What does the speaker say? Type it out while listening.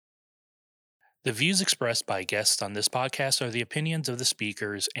The views expressed by guests on this podcast are the opinions of the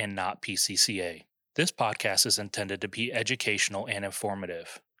speakers and not PCCA. This podcast is intended to be educational and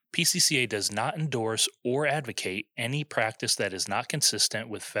informative. PCCA does not endorse or advocate any practice that is not consistent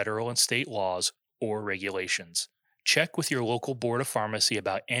with federal and state laws or regulations. Check with your local board of pharmacy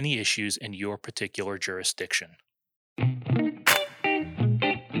about any issues in your particular jurisdiction.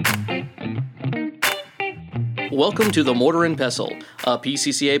 Welcome to the Mortar Pestle, a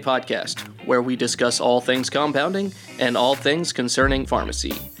PCCA podcast, where we discuss all things compounding and all things concerning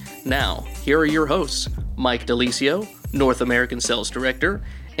pharmacy. Now, here are your hosts, Mike De Lisio, North American Sales Director,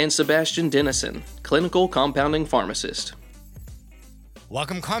 and Sebastian Denison, Clinical Compounding Pharmacist.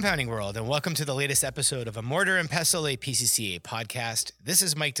 Welcome, Compounding World, and welcome to the latest episode of a Mortar Pestle, a PCCA podcast. This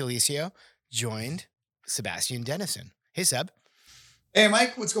is Mike De Lisio, joined Sebastian Denison. Hey, Seb. Hey,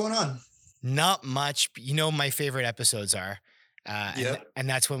 Mike, what's going on? Not much. You know, my favorite episodes are, Yep. and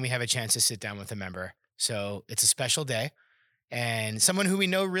that's when we have a chance to sit down with a member. So it's a special day and someone who we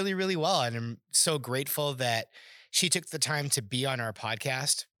know really, really well. And I'm so grateful that she took the time to be on our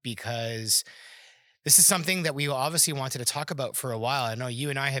podcast because this is something that we obviously wanted to talk about for a while. I know you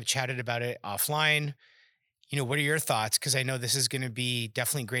and I have chatted about it offline. You know, what are your thoughts? Because I know this is going to be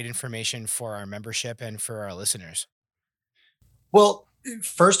definitely great information for our membership and for our listeners. Well,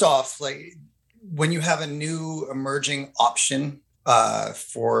 first off, like when you have a new emerging option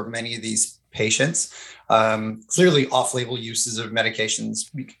for many of these patients, clearly off-label uses of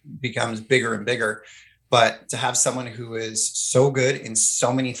medications becomes bigger and bigger. But to have someone who is so good in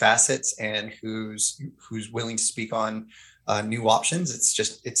so many facets and who's willing to speak on new options,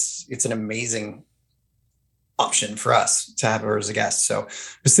 it's an amazing option for us to have her as a guest. So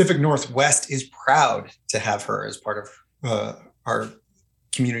Pacific Northwest is proud to have her as part of our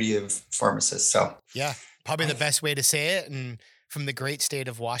community of pharmacists. So yeah, probably the best way to say it. And from the great state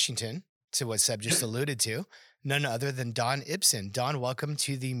of Washington to what Seb just alluded to, none other than Dawn Ipsen. Dawn, welcome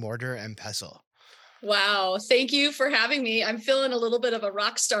to the Mortar and Pestle. Wow. Thank you for having me. I'm feeling a little bit of a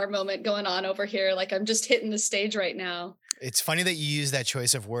rock star moment going on over here. Like I'm just hitting the stage right now. It's funny that you use that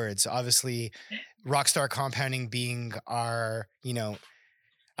choice of words. Obviously, rockstar compounding being our,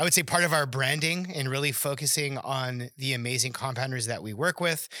 I would say part of our branding and really focusing on the amazing compounders that we work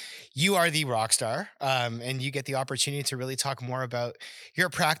with. You are the rock star, and you get the opportunity to really talk more about your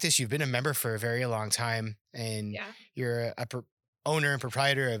practice. You've been a member for a very long time, and you're a owner and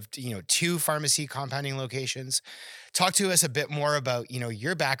proprietor of 2 pharmacy compounding locations. Talk to us a bit more about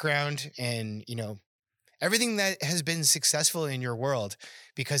your background and everything that has been successful in your world,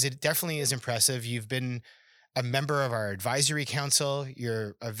 because it definitely is impressive. You've been a member of our advisory council.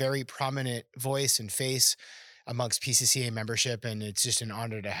 You're a very prominent voice and face amongst PCCA membership, and it's just an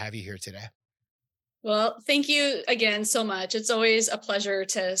honor to have you here today. Well, thank you again so much. It's always a pleasure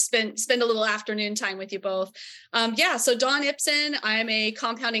to spend a little afternoon time with you both. So Dawn Ipsen, I'm a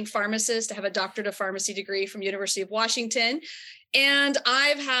compounding pharmacist. I have a doctorate of pharmacy degree from University of Washington. And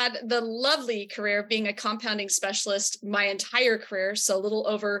I've had the lovely career of being a compounding specialist my entire career. So a little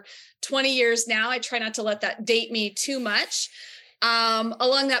over 20 years now. I try not to let that date me too much.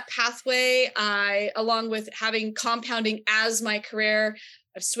 Along that pathway, along with having compounding as my career,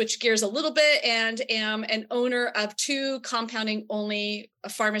 I've switched gears a little bit and am an owner of 2 compounding only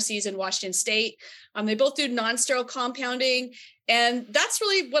pharmacies in Washington State. They both do non-sterile compounding. And that's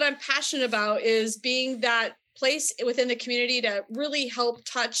really what I'm passionate about, is being that place within the community to really help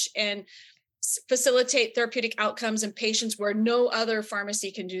touch and facilitate therapeutic outcomes in patients where no other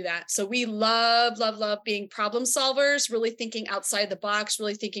pharmacy can do that. So we love being problem solvers, really thinking outside the box,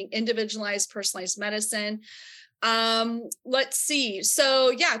 really thinking individualized, personalized medicine. Let's see.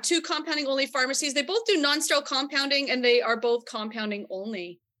 So 2 compounding only pharmacies. They both do non-sterile compounding and they are both compounding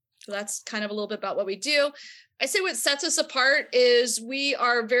only. So that's kind of a little bit about what we do. I say what sets us apart is we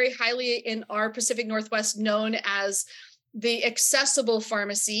are very highly in our Pacific Northwest known as the accessible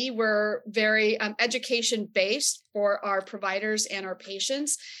pharmacy. We're very education-based for our providers and our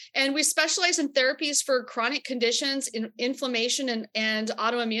patients. And we specialize in therapies for chronic conditions, in inflammation and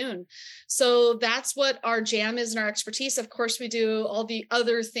autoimmune. So that's what our jam is and our expertise. Of course, we do all the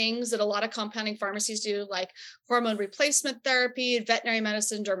other things that a lot of compounding pharmacies do, like hormone replacement therapy, veterinary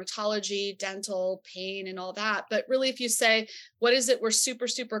medicine, dermatology, dental, pain, and all that. But really, if you say, what is it we're super,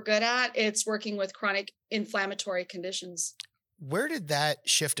 super good at? It's working with chronic inflammatory conditions. Where did that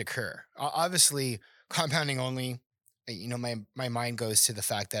shift occur? Obviously, compounding only, my mind goes to the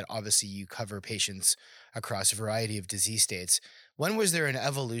fact that obviously you cover patients across a variety of disease states. When was there an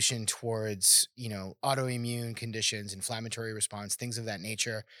evolution towards, autoimmune conditions, inflammatory response, things of that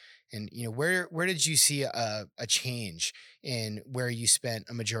nature? And, where did you see a change in where you spent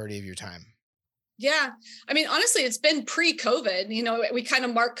a majority of your time? Yeah. I mean, honestly, it's been pre-COVID. We kind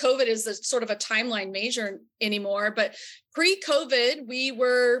of mark COVID as a sort of a timeline measure anymore, but pre-COVID, we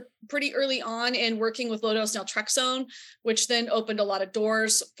were pretty early on in working with low-dose naltrexone, which then opened a lot of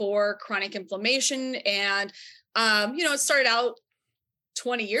doors for chronic inflammation. And, it started out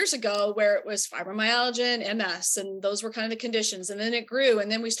 20 years ago where it was fibromyalgia and MS, and those were kind of the conditions. And then it grew.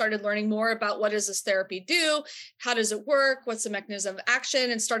 And then we started learning more about what does this therapy do? How does it work? What's the mechanism of action?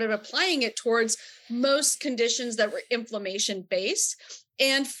 And started applying it towards most conditions that were inflammation based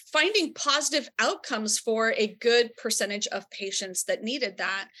and finding positive outcomes for a good percentage of patients that needed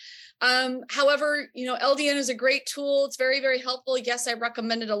that. However, LDN is a great tool. It's very, very helpful. Yes, I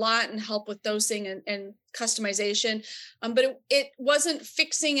recommend it a lot and help with dosing and customization. But it wasn't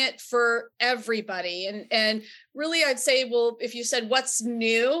fixing it for everybody. And really, I'd say, well, if you said what's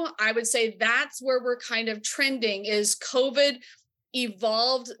new, I would say that's where we're kind of trending is COVID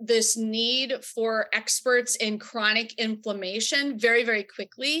evolved this need for experts in chronic inflammation very, very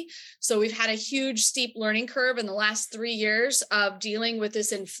quickly. So we've had a huge steep learning curve in the last 3 years of dealing with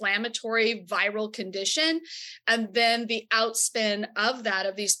this inflammatory viral condition. And then the outspin of that,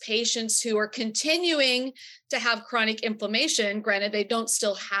 of these patients who are continuing to have chronic inflammation, granted, they don't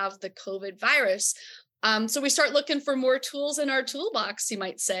still have the COVID virus. So we start looking for more tools in our toolbox, you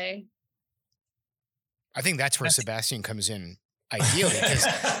might say. I think that's where Sebastian comes in. Ideally, because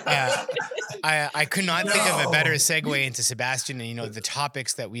I could not think of a better segue into Sebastian and, the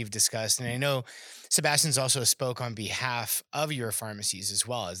topics that we've discussed. And I know Sebastian's also spoke on behalf of your pharmacies as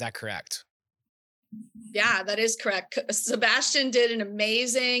well. Is that correct? Yeah, that is correct. Sebastian did an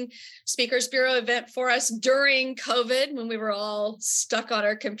amazing Speakers Bureau event for us during COVID when we were all stuck on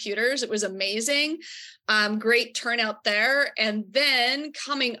our computers. It was amazing. Great turnout there. And then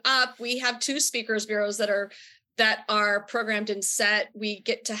coming up, we have 2 Speakers Bureaus that are programmed and set. We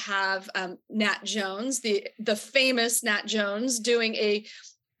get to have Nat Jones, the famous Nat Jones, doing a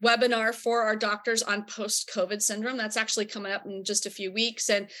webinar for our doctors on post-COVID syndrome. That's actually coming up in just a few weeks.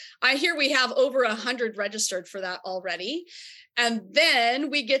 And I hear we have over 100 registered for that already. And then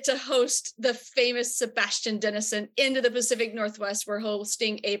we get to host the famous Sebastian Denison into the Pacific Northwest. We're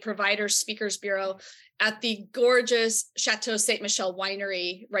hosting a provider speakers bureau at the gorgeous Chateau Ste. Michelle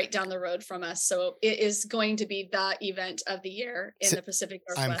winery right down the road from us. So it is going to be the event of the year in the Pacific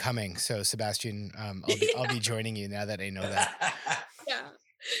Northwest. I'm coming. So Sebastian, I'll be joining you now that I know that. Yeah.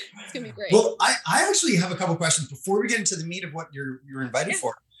 It's going to be great. Well, I actually have a couple questions before we get into the meat of what you're invited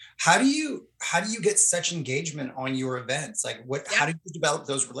for. How do you get such engagement on your events? Like how do you develop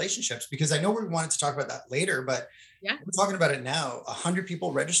those relationships? Because I know we wanted to talk about that later, but we're talking about it now. 100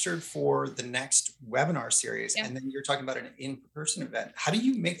 people registered for the next webinar series. And then you're talking about an in-person event. How do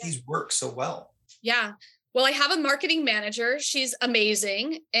you make these work so well? Yeah. Well, I have a marketing manager. She's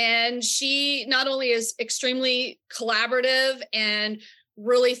amazing. And she not only is extremely collaborative and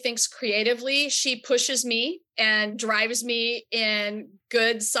really thinks creatively, she pushes me and drives me in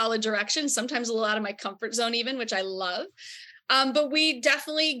good, solid direction, sometimes a little out of my comfort zone even, which I love. But we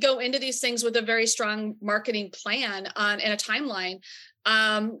definitely go into these things with a very strong marketing plan and a timeline.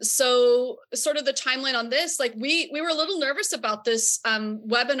 So sort of the timeline on this, like we were a little nervous about this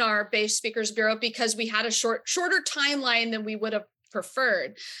webinar-based Speakers Bureau because we had a shorter timeline than we would have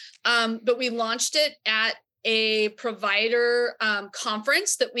preferred. But we launched it at a provider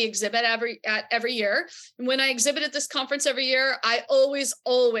conference that we exhibit every year. And when I exhibit at this conference every year, I always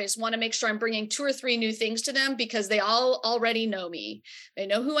want to make sure I'm bringing 2 or 3 new things to them because they all already know me. They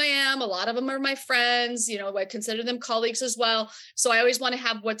know who I am. A lot of them are my friends. I consider them colleagues as well. So I always want to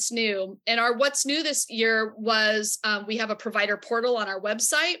have what's new. And our what's new this year was we have a provider portal on our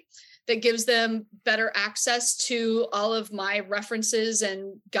website that gives them better access to all of my references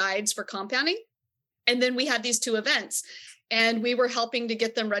and guides for compounding. And then we had these 2 events and we were helping to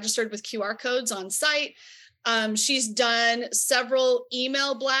get them registered with QR codes on site. She's done several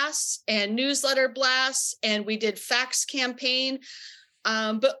email blasts and newsletter blasts, and we did fax campaign.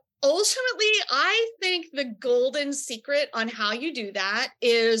 But ultimately, I think the golden secret on how you do that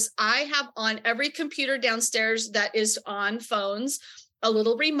is I have on every computer downstairs that is on phones a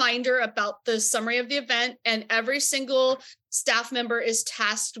little reminder about the summary of the event, and every single staff member is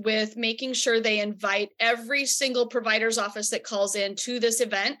tasked with making sure they invite every single provider's office that calls in to this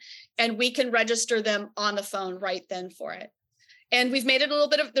event, and we can register them on the phone right then for it. And we've made it a little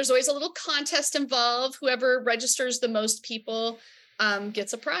bit of, there's always a little contest involved. Whoever registers the most people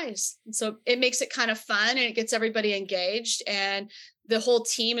gets a prize. And so it makes it kind of fun and it gets everybody engaged, and the whole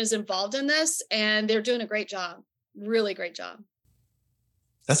team is involved in this, and they're doing a great job, really great job.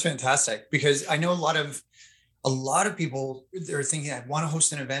 That's fantastic, because I know a lot of a lot of people, they're thinking, I want to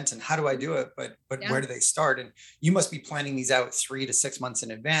host an event and how do I do it? But where do they start? And you must be planning these out 3 to 6 months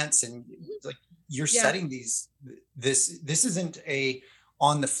in advance. And like you're setting these, this isn't a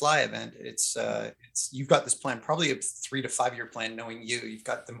on the fly event. It's you've got this plan, probably a 3 to 5 year plan, knowing you've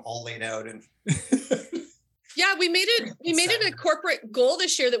got them all laid out. And yeah, we made it a corporate goal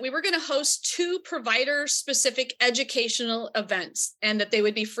this year that we were going to host 2 provider specific educational events and that they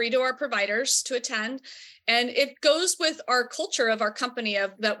would be free to our providers to attend. And it goes with our culture of our company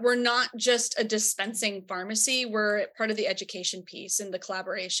of that we're not just a dispensing pharmacy, we're part of the education piece and the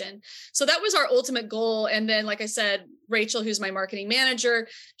collaboration. So that was our ultimate goal. And then, like I said, Rachel, who's my marketing manager,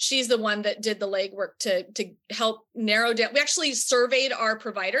 she's the one that did the legwork to help narrow down. We actually surveyed our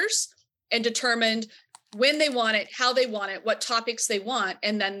providers and determined when they want it, how they want it, what topics they want.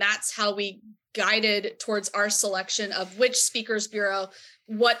 And then that's how we guided towards our selection of which speakers bureau,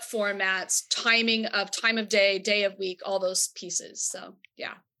 what formats, time of day of week, all those pieces. So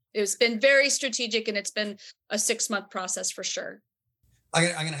yeah, it's been very strategic and it's been a 6-month process for sure.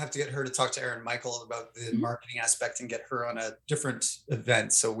 I'm going to have to get her to talk to Erin Michael about the marketing aspect and get her on a different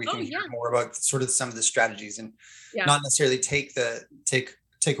event so we can hear more about sort of some of the strategies and not necessarily take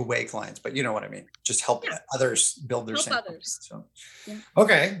away clients, but you know what I mean? Just help others build their same. So,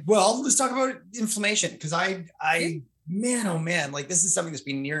 okay. Well, let's talk about inflammation. Cause man, oh man, like this is something that's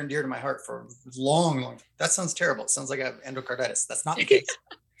been near and dear to my heart for a long. That sounds terrible. It sounds like I have endocarditis. That's not the case.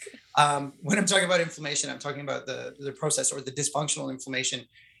 When I'm talking about inflammation, I'm talking about the process or the dysfunctional inflammation.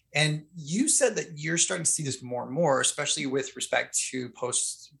 And you said that you're starting to see this more and more, especially with respect to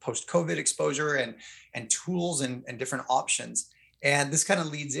post-COVID exposure and tools and different options. And this kind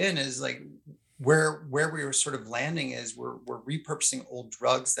of leads in is like where we were sort of landing is we're repurposing old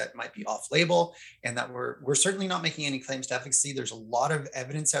drugs that might be off label and that we're certainly not making any claims to efficacy. There's a lot of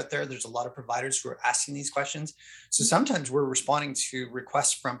evidence out there. There's a lot of providers who are asking these questions. So sometimes we're responding to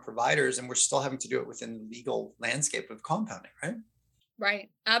requests from providers and we're still having to do it within the legal landscape of compounding, right? Right.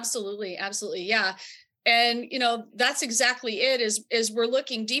 Absolutely. Absolutely. Yeah. And, that's exactly it is we're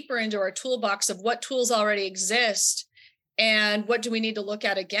looking deeper into our toolbox of what tools already exist and what do we need to look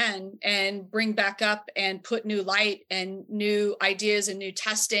at again and bring back up and put new light and new ideas and new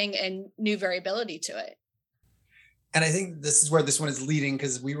testing and new variability to it. And I think this is where this one is leading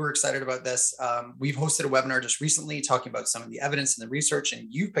because we were excited about this. We've hosted a webinar just recently talking about some of the evidence and the research, and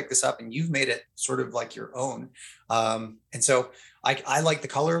you've picked this up and you've made it sort of like your own. And so I like the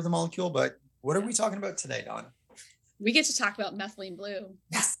color of the molecule, but what are we talking about today, Dawn? We get to talk about methylene blue.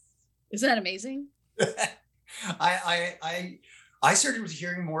 Yes. Isn't that amazing? I started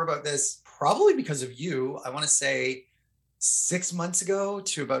hearing more about this probably because of you. I want to say 6 months ago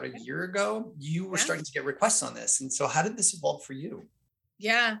to about a year ago, you were starting to get requests on this. And so how did this evolve for you?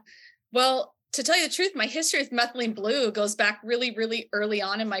 Yeah. Well, to tell you the truth, my history with methylene blue goes back really, really early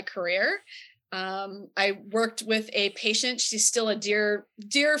on in my career. I worked with a patient. She's still a dear,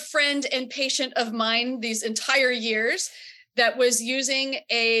 dear friend and patient of mine these entire years. That was using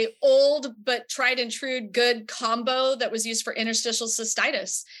a old but tried and true good combo that was used for interstitial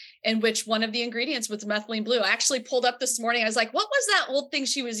cystitis, in which one of the ingredients was methylene blue. I actually pulled up this morning. I was like, what was that old thing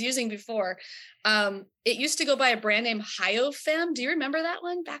she was using before? It used to go by a brand name Hyofem. Do you remember that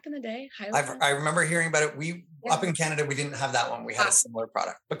one back in the day? I remember hearing about it. Up in Canada, we didn't have that one. We had a similar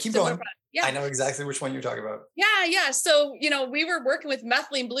product, but keep going. Yeah. I know exactly which one you're talking about. Yeah. So, we were working with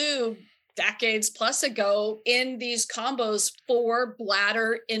methylene blue decades plus ago in these combos for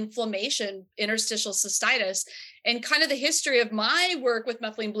bladder inflammation, interstitial cystitis. And kind of the history of my work with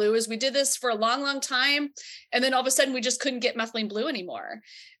methylene blue is we did this for a long, long time. And then all of a sudden we just couldn't get methylene blue anymore.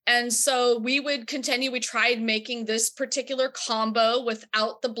 And so we would continue. We tried making this particular combo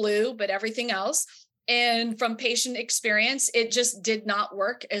without the blue, but everything else. And from patient experience, it just did not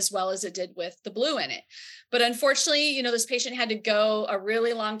work as well as it did with the blue in it. But unfortunately, this patient had to go a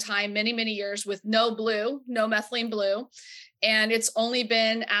really long time, many, many years with no methylene blue. And it's only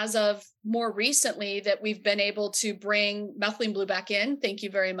been as of more recently that we've been able to bring methylene blue back in. Thank you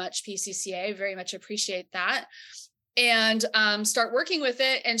very much, PCCA. Very much appreciate that. And start working with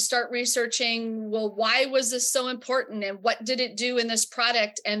it and start researching, well, why was this so important? And what did it do in this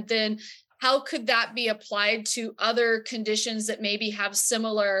product? And then how could that be applied to other conditions that maybe have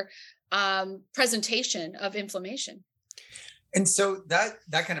similar presentation of inflammation? And so that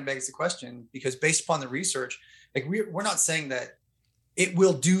kind of begs the question, because based upon the research, like we're not saying that it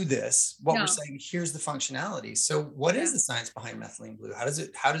will do this. What we're saying, here's the functionality. So what is the science behind methylene blue? How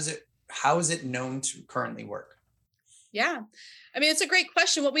is it known to currently work? Yeah. I mean, it's a great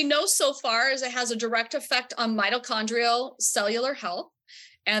question. What we know so far is it has a direct effect on mitochondrial cellular health.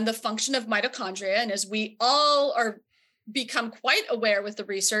 and the function of mitochondria. And as we all are become quite aware with the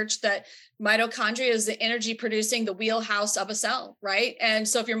research that mitochondria is the energy producing the wheelhouse of a cell, right? And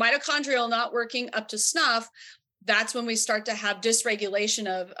so if your mitochondria are not working up to snuff, that's when we start to have dysregulation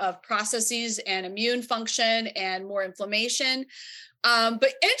of processes and immune function and more inflammation.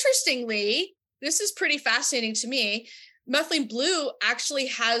 But interestingly, this is pretty fascinating to me. Methylene Blue actually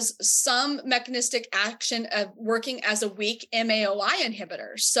has some mechanistic action of working as a weak MAOI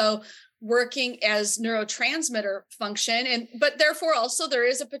inhibitor. So working as neurotransmitter function, but therefore also there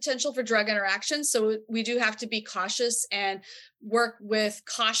is a potential for drug interaction. So we do have to be cautious and work with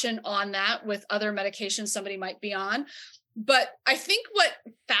caution on that with other medications somebody might be on. But I think what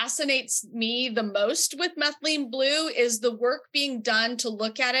fascinates me the most with Methylene Blue is the work being done to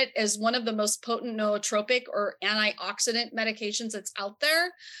look at it as one of the most potent nootropic or antioxidant medications that's out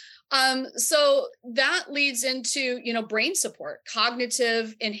there. So that leads into, brain support,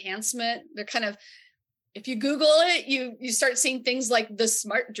 cognitive enhancement. They're kind of, if you Google it, you start seeing things like the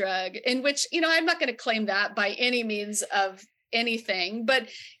SMART drug, in which, I'm not going to claim that by any means of anything, but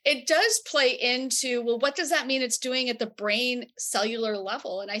it does play into, well, what does that mean it's doing at the brain cellular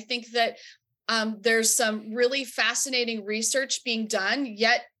level? And I think that there's some really fascinating research being done,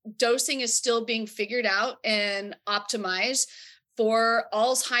 yet dosing is still being figured out and optimized for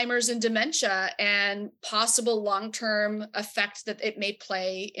Alzheimer's and dementia and possible long-term effect that it may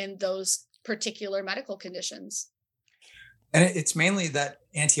play in those particular medical conditions. And it's mainly that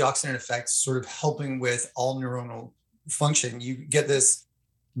antioxidant effect sort of helping with all neuronal function. You get this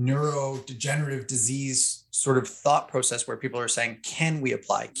neurodegenerative disease sort of thought process where people are saying, can we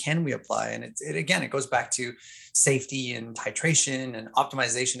apply? And it goes back to safety and titration and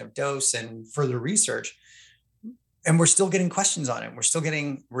optimization of dose and further research. And we're still getting questions on it. We're still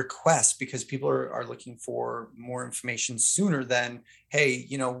getting requests because people are looking for more information sooner than, hey,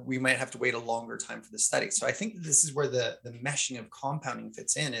 we might have to wait a longer time for the study. So I think this is where the meshing of compounding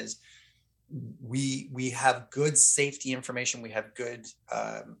fits in, is we have good safety information, we have good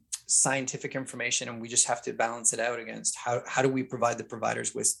scientific information, and we just have to balance it out against how do we provide the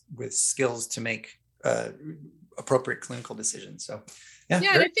providers with skills to make appropriate clinical decisions. So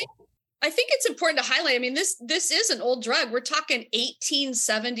yeah, I think it's important to highlight. I mean, this is an old drug. We're talking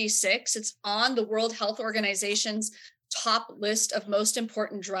 1876. It's on the World Health Organization's top list of most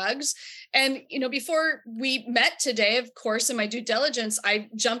important drugs. And, before we met today, of course, in my due diligence, I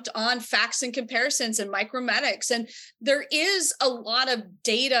jumped on facts and comparisons and micromedics. And there is a lot of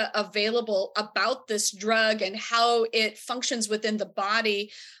data available about this drug and how it functions within the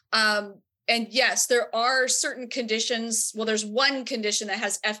body. And yes, there are certain conditions. Well, there's one condition that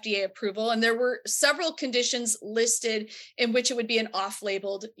has FDA approval, and there were several conditions listed in which it would be an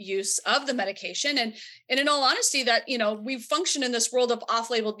off-labeled use of the medication. And in all honesty, that, we function in this world of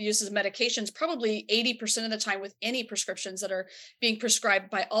off-labeled uses of medications probably 80% of the time with any prescriptions that are being prescribed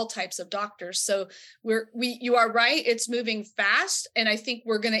by all types of doctors. So you are right. It's moving fast. And I think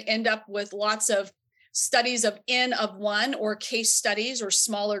we're going to end up with lots of studies of N of one or case studies or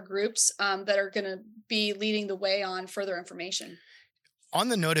smaller groups that are going to be leading the way on further information. On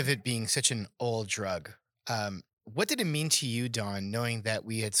the note of it being such an old drug, what did it mean to you, Dawn, knowing that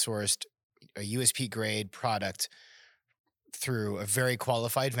we had sourced a USP grade product through a very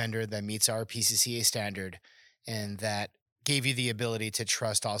qualified vendor that meets our PCCA standard and that gave you the ability to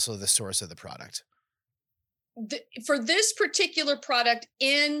trust also the source of the product? For this particular product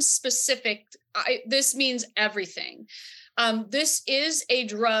in specific, this means everything. This is a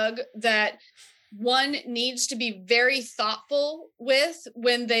drug that one needs to be very thoughtful with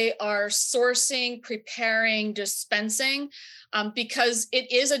when they are sourcing, preparing, dispensing, because it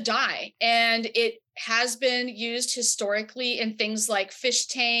is a dye and it has been used historically in things like fish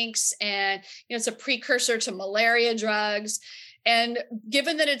tanks, and it's a precursor to malaria drugs. And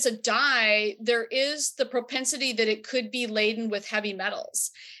given that it's a dye, there is the propensity that it could be laden with heavy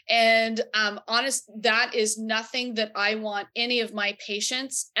metals. And that is nothing that I want any of my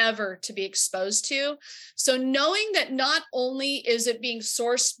patients ever to be exposed to. So knowing that not only is it being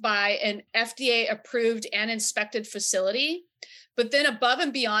sourced by an FDA approved and inspected facility, but then above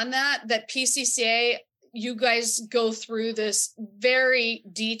and beyond that PCCA, you guys go through this very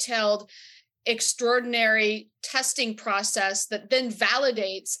detailed, extraordinary testing process that then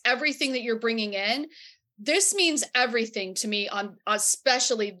validates everything that you're bringing in. This means everything to me on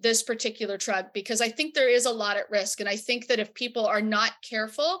especially this particular drug, because I think there is a lot at risk. And I think that if people are not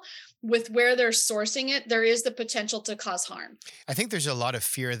careful with where they're sourcing it, there is the potential to cause harm. I think there's a lot of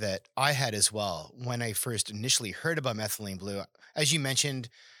fear that I had as well when I first initially heard about Methylene Blue. As you mentioned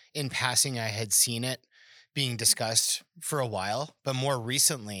in passing, I had seen it being discussed for a while, but more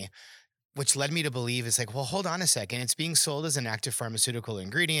recently, which led me to believe is like, well, hold on a second. It's being sold as an active pharmaceutical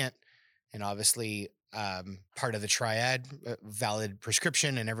ingredient and obviously part of the triad, valid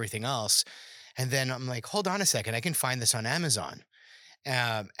prescription and everything else. And then I'm like, hold on a second. I can find this on Amazon.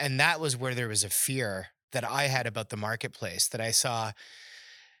 And that was where there was a fear that I had about the marketplace, that I saw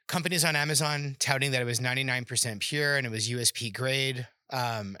companies on Amazon touting that it was 99% pure and it was USP grade.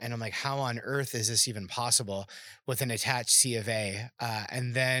 And I'm like, how on earth is this even possible with an attached C of A?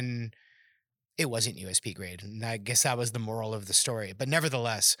 And then it wasn't USP grade. And I guess that was the moral of the story. But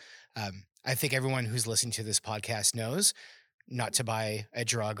nevertheless, I think everyone who's listening to this podcast knows not to buy a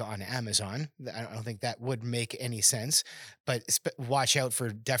drug on Amazon. I don't think that would make any sense, but watch out for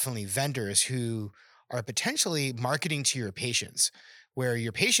definitely vendors who are potentially marketing to your patients, where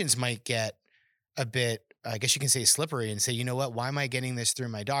your patients might get a bit, I guess you can say, slippery and say, you know what, why am I getting this through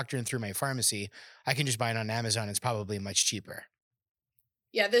my doctor and through my pharmacy? I can just buy it on Amazon. It's probably much cheaper.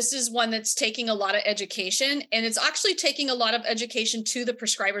 Yeah, this is one that's taking a lot of education, and it's actually taking a lot of education to the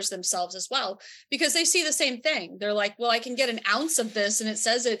prescribers themselves as well, because they see the same thing. They're like, well, I can get an ounce of this and it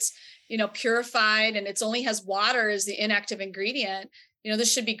says it's, purified and it's only has water as the inactive ingredient.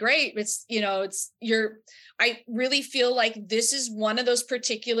 This should be great. I really feel like this is one of those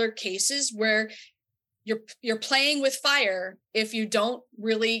particular cases where you're playing with fire if you don't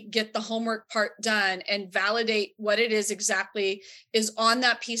really get the homework part done and validate what it is exactly is on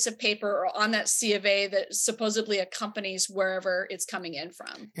that piece of paper or on that C of A that supposedly accompanies wherever it's coming in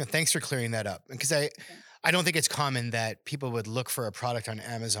from. Thanks for clearing that up, because I don't think it's common that people would look for a product on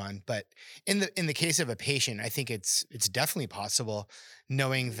Amazon, but in the case of a patient, I think it's definitely possible,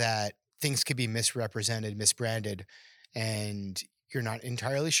 knowing that things could be misrepresented, misbranded, and you're not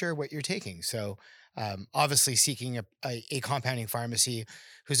entirely sure what you're taking. So obviously seeking a compounding pharmacy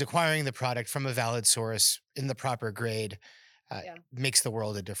who's acquiring the product from a valid source in the proper grade makes the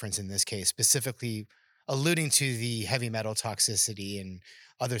world a difference in this case, specifically alluding to the heavy metal toxicity and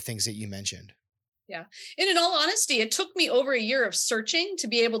other things that you mentioned. Yeah. And in all honesty, it took me over a year of searching to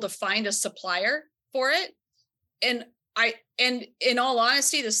be able to find a supplier for it. And in all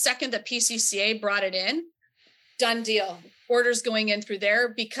honesty, the second that PCCA brought it in, done deal, orders going in through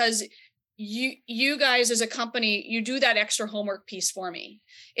there, because you guys as a company, you do that extra homework piece for me.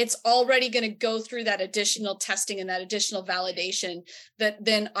 It's already going to go through that additional testing and that additional validation that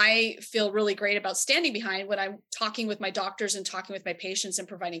then I feel really great about standing behind when I'm talking with my doctors and talking with my patients and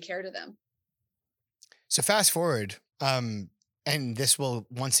providing care to them. So fast forward, and this will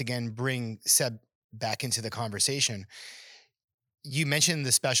once again bring Seb back into the conversation. You mentioned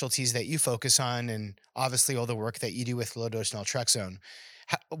the specialties that you focus on and obviously all the work that you do with low-dose naltrexone.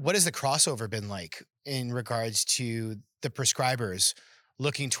 What has the crossover been like in regards to the prescribers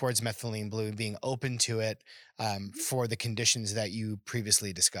looking towards Methylene Blue and being open to it for the conditions that you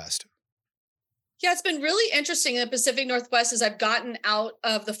previously discussed? Yeah, it's been really interesting in the Pacific Northwest as I've gotten out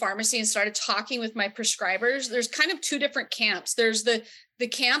of the pharmacy and started talking with my prescribers. There's kind of two different camps. There's the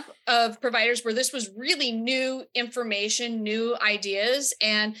camp of providers where this was really new information, new ideas,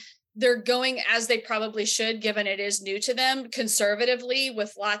 and they're going as they probably should, given it is new to them, conservatively,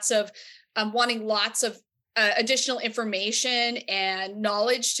 with lots of wanting lots of additional information and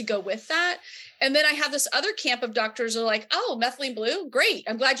knowledge to go with that. And then I have this other camp of doctors who are like, oh, Methylene Blue, great.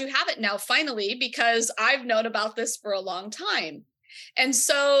 I'm glad you have it now, finally, because I've known about this for a long time. And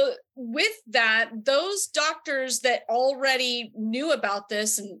so with that, those doctors that already knew about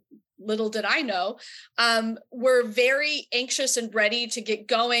this, and little did I know, were very anxious and ready to get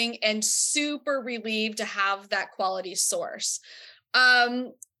going and super relieved to have that quality source.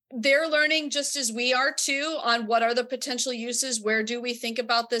 They're learning just as we are too on what are the potential uses. Where do we think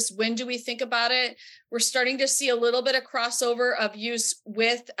about this? When do we think about it? We're starting to see a little bit of crossover of use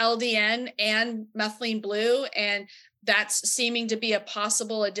with LDN and Methylene Blue, and that's seeming to be a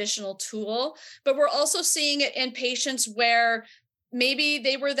possible additional tool. But we're also seeing it in patients where maybe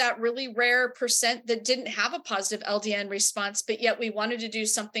they were that really rare percent that didn't have a positive LDN response, but yet we wanted to do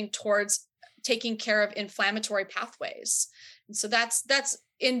something towards taking care of inflammatory pathways. And so that's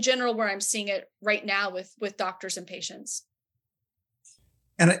in general where I'm seeing it right now with doctors and patients.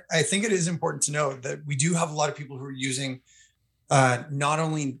 And I think it is important to know that we do have a lot of people who are using not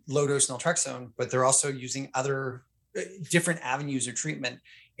only low-dose naltrexone, but they're also using other different avenues of treatment.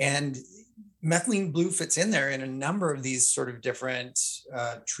 And Methylene Blue fits in there in a number of these sort of different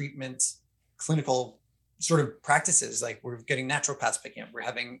treatment clinical sort of practices. Like we're getting naturopaths picking up, we're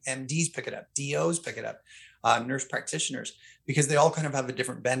having MDs pick it up, DOs pick it up, nurse practitioners, because they all kind of have a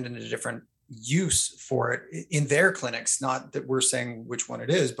different bend and a different use for it in their clinics. Not that we're saying which one it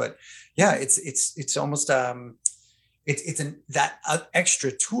is, but yeah, it's almost that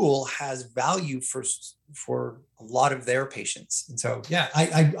extra tool has value for a lot of their patients. And so, yeah,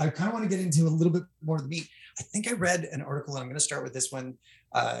 I kind of want to get into a little bit more of the meat. I think I read an article, and I'm going to start with this one.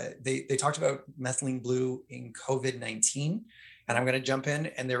 They talked about methylene blue in COVID-19, and I'm going to jump in,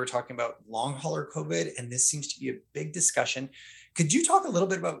 and they were talking about long hauler COVID, and this seems to be a big discussion. Could you talk a little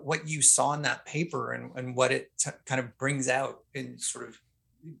bit about what you saw in that paper and what it kind of brings out in sort of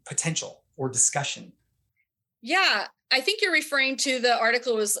potential or discussion? Yeah, I think you're referring to the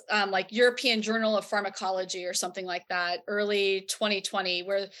article was like European Journal of Pharmacology or something like that, early 2020,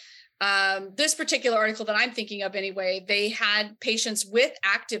 where this particular article that I'm thinking of anyway, they had patients with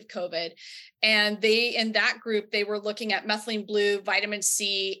active COVID, and in that group, they were looking at methylene blue, vitamin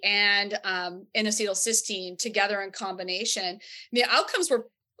C, and N-acetylcysteine together in combination. The outcomes were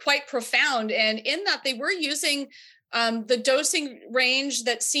quite profound. And in that, they were using the dosing range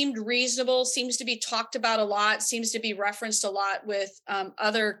that seemed reasonable, seems to be talked about a lot, seems to be referenced a lot with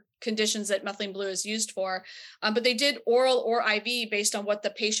other conditions that methylene blue is used for. But they did oral or IV based on what the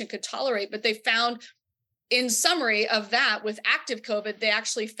patient could tolerate. But they found, in summary of that, with active COVID, they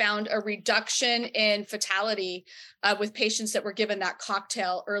actually found a reduction in fatality with patients that were given that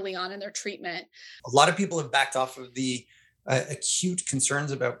cocktail early on in their treatment. A lot of people have backed off of the acute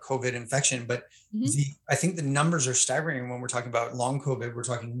concerns about COVID infection, but I think the numbers are staggering when we're talking about long COVID. We're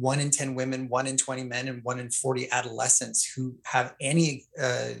talking 1 in 10 women, 1 in 20 men, and 1 in 40 adolescents who have any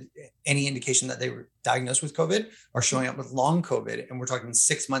indication that they were diagnosed with COVID are showing up with long COVID. And we're talking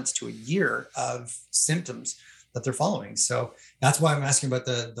 6 months to a year of symptoms that they're following. So that's why I'm asking about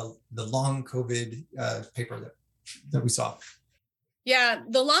the long COVID paper that we saw. Yeah,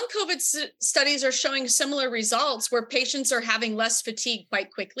 the long COVID studies are showing similar results where patients are having less fatigue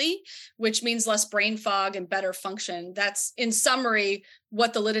quite quickly, which means less brain fog and better function. That's, in summary,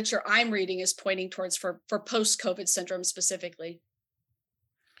 what the literature I'm reading is pointing towards for post-COVID syndrome specifically.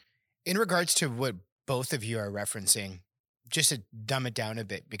 In regards to what both of you are referencing, just to dumb it down a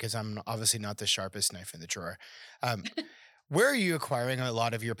bit, because I'm obviously not the sharpest knife in the drawer. Where are you acquiring a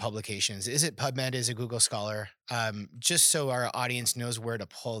lot of your publications? Is it PubMed? Is it Google Scholar? Just so our audience knows where to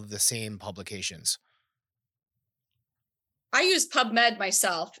pull the same publications. I use PubMed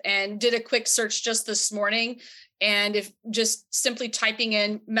myself and did a quick search just this morning. And if just simply typing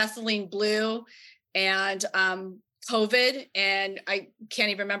in methylene blue and COVID, and I can't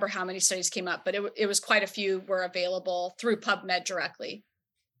even remember how many studies came up, but it was quite a few were available through PubMed directly.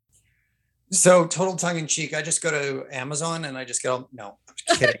 So total tongue in cheek, I just go to Amazon and I just go, no,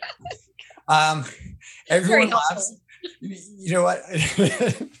 I'm kidding. Everyone laughs. You know what?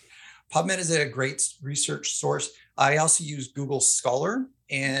 PubMed is a great research source. I also use Google Scholar,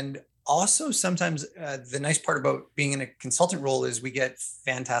 and also sometimes the nice part about being in a consultant role is we get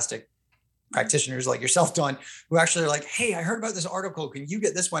fantastic practitioners like yourself, Dawn, who actually are like, hey, I heard about this article. Can you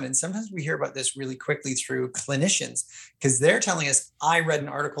get this one? And sometimes we hear about this really quickly through clinicians because they're telling us, I read an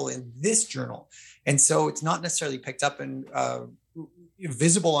article in this journal. And so it's not necessarily picked up and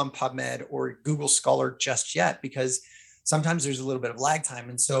visible on PubMed or Google Scholar just yet, because sometimes there's a little bit of lag time.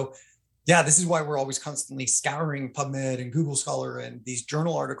 And so, yeah, this is why we're always constantly scouring PubMed and Google Scholar and these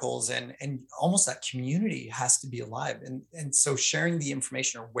journal articles, and almost that community has to be alive. And so sharing the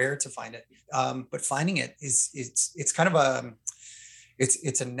information or where to find it, but finding it it's kind of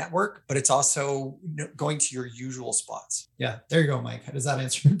it's a network, but it's also going to your usual spots. Yeah, there you go, Mike. How does that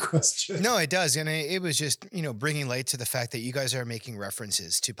answer your question? No, it does. And it was just, bringing light to the fact that you guys are making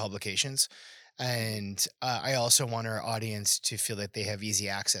references to publications. And I also want our audience to feel that they have easy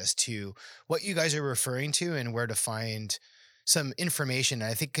access to what you guys are referring to and where to find some information. And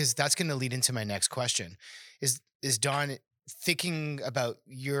I think because that's going to lead into my next question is Dawn, thinking about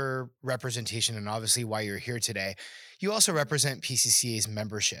your representation and obviously why you're here today, you also represent PCCA's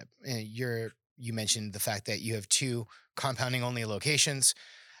membership. And you mentioned the fact that you have 2 compounding only locations.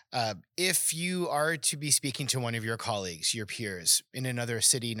 If you are to be speaking to one of your colleagues, your peers in another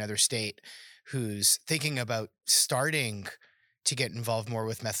city, another state, who's thinking about starting to get involved more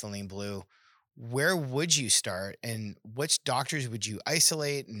with methylene blue, where would you start, and which doctors would you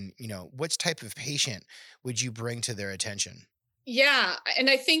isolate, and which type of patient would you bring to their attention? Yeah, and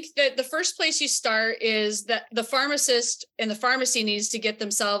I think that the first place you start is that the pharmacist and the pharmacy needs to get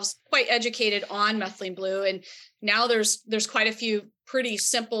themselves quite educated on methylene blue. And now there's quite a few pretty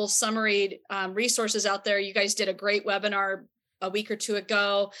simple summary resources out there. You guys did a great webinar a week or 2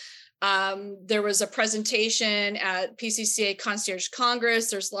 ago. There was a presentation at PCCA Concierge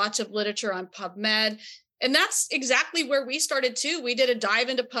Congress. There's lots of literature on PubMed. And that's exactly where we started too. We did a dive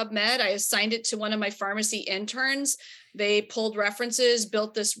into PubMed. I assigned it to one of my pharmacy interns. They pulled references,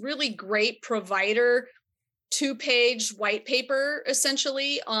 built this really great provider 2-page white paper,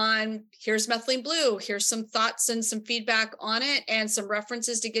 essentially, on here's Methylene Blue, here's some thoughts and some feedback on it, and some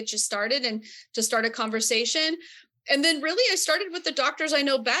references to get you started and to start a conversation. And then really I started with the doctors I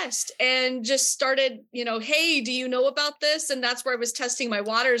know best and just started, hey, do you know about this? And that's where I was testing my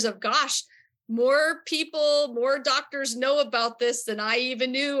waters of, gosh, more people, more doctors know about this than I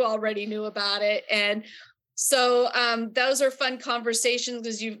even already knew about it. And so those are fun conversations,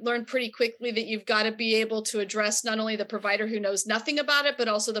 because you learn pretty quickly that you've got to be able to address not only the provider who knows nothing about it, but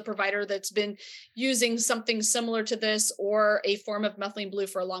also the provider that's been using something similar to this or a form of Methylene Blue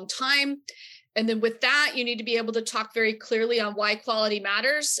for a long time. And then with that, you need to be able to talk very clearly on why quality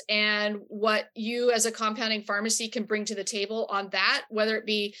matters and what you as a compounding pharmacy can bring to the table on that, whether it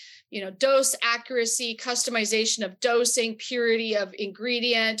be, dose accuracy, customization of dosing, purity of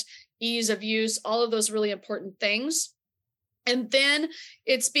ingredient, ease of use, all of those really important things. And then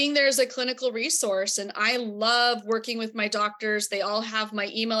it's being there as a clinical resource. And I love working with my doctors. They all have my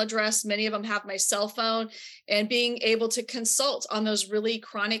email address. Many of them have my cell phone, and being able to consult on those really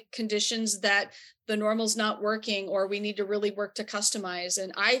chronic conditions that the normal's not working, or we need to really work to customize.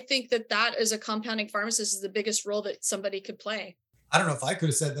 And I think that as a compounding pharmacist is the biggest role that somebody could play. I don't know if I could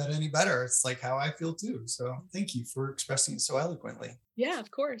have said that any better. It's like how I feel too. So thank you for expressing it so eloquently. Yeah, of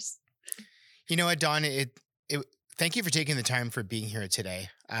course. You know what, Dawn, thank you for taking the time for being here today.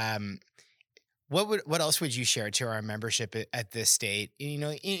 What else would you share to our membership at this state?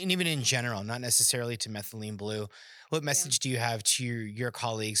 And even in general, not necessarily to Methylene Blue. What message do you have to your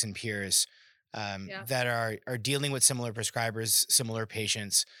colleagues and peers that are dealing with similar prescribers, similar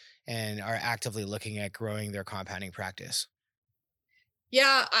patients, and are actively looking at growing their compounding practice?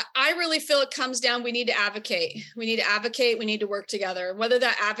 Yeah, I really feel it comes down, we need to advocate. We need to advocate. We need to work together. Whether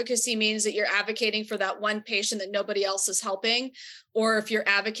that advocacy means that you're advocating for that one patient that nobody else is helping, or if you're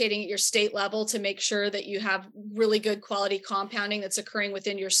advocating at your state level to make sure that you have really good quality compounding that's occurring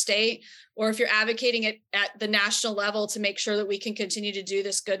within your state, or if you're advocating it at the national level to make sure that we can continue to do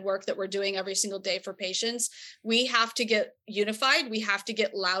this good work that we're doing every single day for patients, we have to get unified. We have to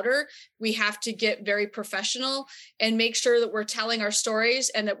get louder. We have to get very professional and make sure that we're telling our stories,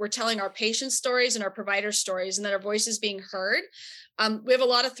 and that we're telling our patients' stories and our providers' stories, and that our voice is being heard. We have a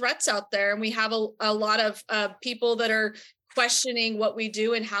lot of threats out there, and we have a lot of people that are questioning what we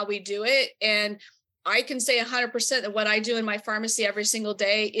do and how we do it. And I can say 100% that what I do in my pharmacy every single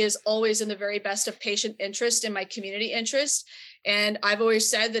day is always in the very best of patient interest and my community interest. And I've always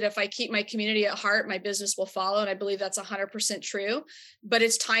said that if I keep my community at heart, my business will follow. And I believe that's 100% true. But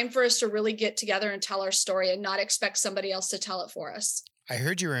it's time for us to really get together and tell our story and not expect somebody else to tell it for us. I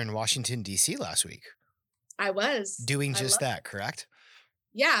heard you were in Washington, D.C. last week. I was. Doing just that, correct?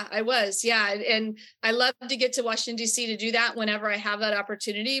 Yeah, I was. Yeah. And I love to get to Washington, D.C. to do that whenever I have that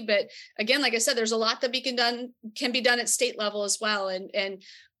opportunity. But again, like I said, there's a lot that can be done at state level as well. And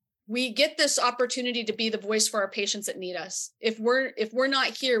we get this opportunity to be the voice for our patients that need us. If we're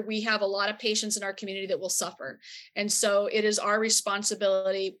not here, we have a lot of patients in our community that will suffer. And so it is our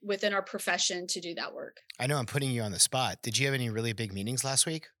responsibility within our profession to do that work. I know I'm putting you on the spot. Did you have any really big meetings last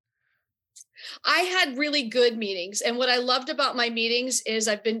week? I had really good meetings. And what I loved about my meetings is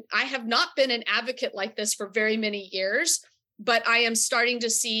I have not been an advocate like this for very many years, but I am starting to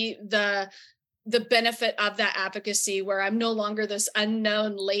see the benefit of that advocacy, where I'm no longer this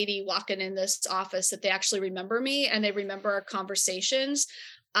unknown lady walking in this office, that they actually remember me and they remember our conversations.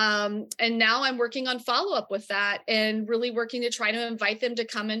 And now I'm working on follow-up with that and really working to try to invite them to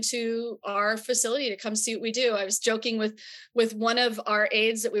come into our facility to come see what we do. I was joking with one of our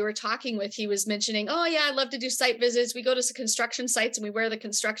aides that we were talking with. He was mentioning, oh yeah, I love to do site visits. We go to construction sites and we wear the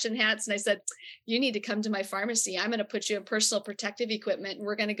construction hats. And I said, you need to come to my pharmacy. I'm going to put you in personal protective equipment and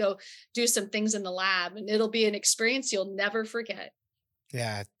we're going to go do some things in the lab, and it'll be an experience you'll never forget.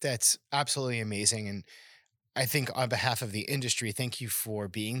 Yeah, that's absolutely amazing. And I think on behalf of the industry, thank you for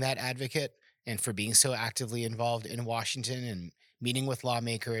being that advocate and for being so actively involved in Washington and meeting with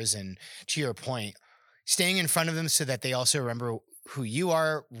lawmakers. And to your point, staying in front of them so that they also remember who you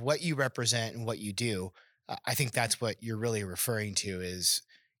are, what you represent, and what you do. I think that's what you're really referring to, is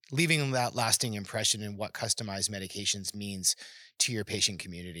leaving that lasting impression in what customized medications means to your patient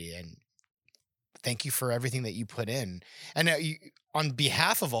community. And thank you for everything that you put in. And on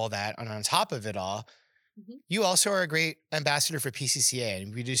behalf of all that, and on top of it all, you also are a great ambassador for PCCA,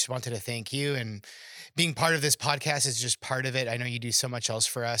 and we just wanted to thank you. And being part of this podcast is just part of it. I know you do so much else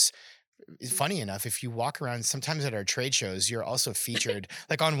for us. funny enough, if you walk around sometimes at our trade shows, you're also featured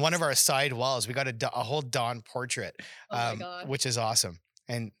like on one of our side walls. We got a whole Dawn portrait, Oh my God. which is awesome.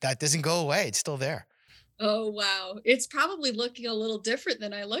 And that doesn't go away. It's still there. Oh, wow. It's probably looking a little different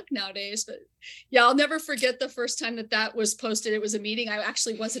than I look nowadays, but yeah, I'll never forget the first time that was posted. It was a meeting I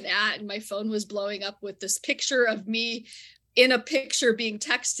actually wasn't at, and my phone was blowing up with this picture of me in a picture being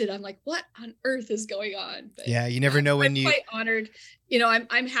texted. I'm like, what on earth is going on? But yeah, you never know when I'm quite honored.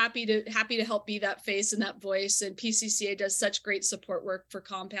 I'm happy to help be that face and that voice. And PCCA does such great support work for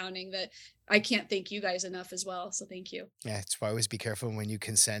compounding that I can't thank you guys enough as well. So thank you. Yeah, it's why always be careful when you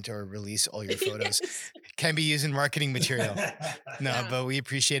consent or release all your photos. Yes. Can be used in marketing material. No, Yeah. but we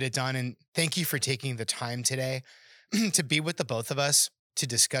appreciate it, Dawn. And thank you for taking the time today to be with the both of us, to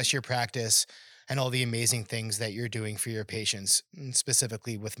discuss your practice and all the amazing things that you're doing for your patients,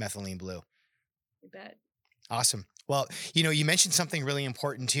 specifically with Methylene Blue. You bet. Awesome. Well, you mentioned something really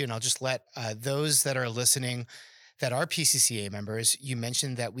important too, and I'll just let those that are listening that are PCCA members, you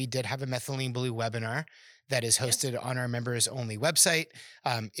mentioned that we did have a Methylene Blue webinar that is hosted on our members only website.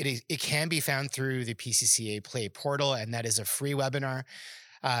 It can be found through the PCCA Play portal, and that is a free webinar.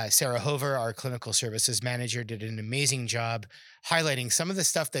 Sarah Hover, our clinical services manager, did an amazing job highlighting some of the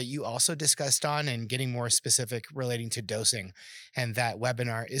stuff that you also discussed on and getting more specific relating to dosing. And that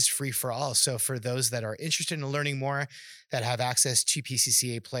webinar is free for all. So for those that are interested in learning more, that have access to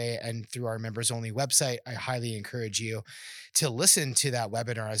PCCA Play and through our members only website, I highly encourage you to listen to that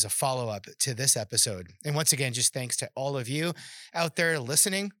webinar as a follow-up to this episode. And once again, just thanks to all of you out there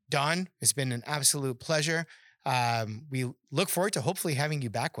listening. Dawn, it's been an absolute pleasure. We look forward to hopefully having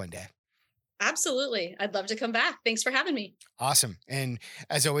you back one day. Absolutely. I'd love to come back. Thanks for having me. Awesome. And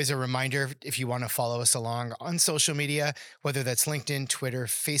as always, a reminder, if you want to follow us along on social media, whether that's LinkedIn, Twitter,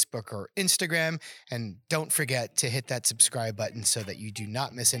 Facebook, or Instagram, and don't forget to hit that subscribe button so that you do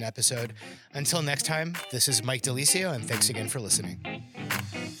not miss an episode. Until next time, this is Mike De Lisio, and thanks again for listening.